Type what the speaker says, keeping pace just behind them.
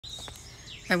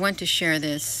I want to share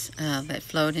this that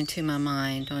flowed into my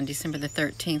mind on December the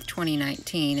 13th,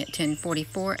 2019 at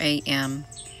 10:44 a.m.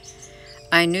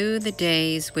 I knew the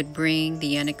days would bring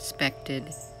the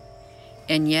unexpected,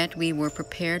 and yet we were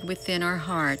prepared within our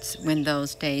hearts when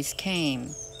those days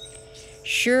came.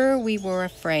 Sure, we were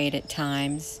afraid at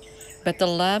times, but the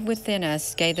love within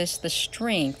us gave us the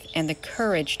strength and the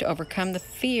courage to overcome the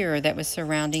fear that was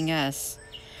surrounding us.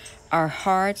 Our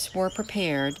hearts were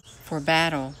prepared for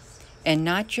battle. And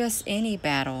not just any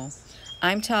battle.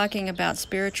 I'm talking about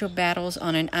spiritual battles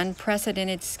on an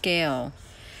unprecedented scale.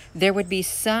 There would be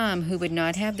some who would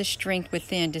not have the strength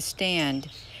within to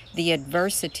stand the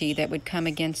adversity that would come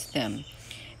against them.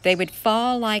 They would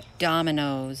fall like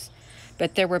dominoes,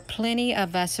 but there were plenty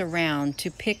of us around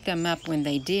to pick them up when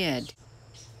they did.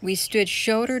 We stood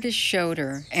shoulder to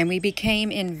shoulder, and we became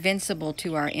invincible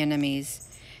to our enemies.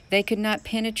 They could not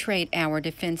penetrate our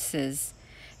defenses.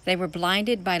 They were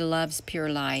blinded by love's pure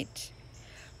light.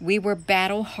 We were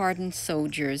battle-hardened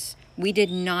soldiers. We did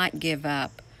not give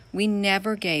up. We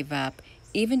never gave up,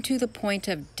 even to the point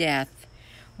of death.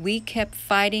 We kept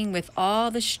fighting with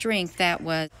all the strength that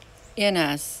was in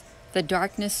us. The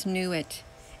darkness knew it,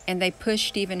 and they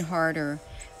pushed even harder.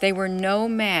 They were no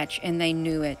match, and they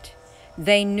knew it.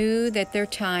 They knew that their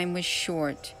time was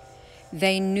short.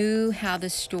 They knew how the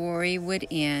story would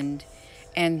end.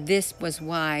 And this was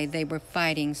why they were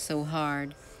fighting so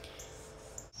hard.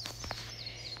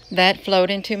 That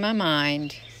flowed into my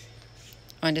mind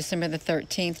on December the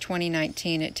 13th,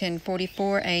 2019 at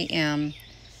 10:44 a.m.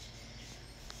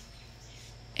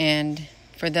 And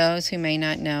for those who may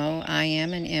not know, I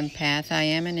am an empath. I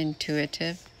am an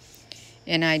intuitive.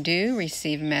 And I do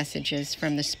receive messages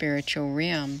from the spiritual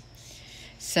realm.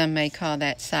 Some may call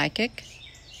that psychic.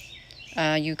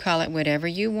 You call it whatever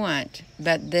you want,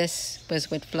 but this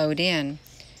was what flowed in.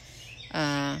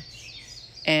 And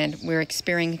we're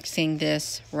experiencing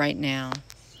this right now.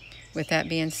 With that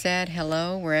being said,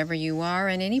 hello, wherever you are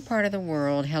in any part of the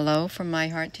world. Hello from my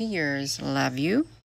heart to yours. Love you.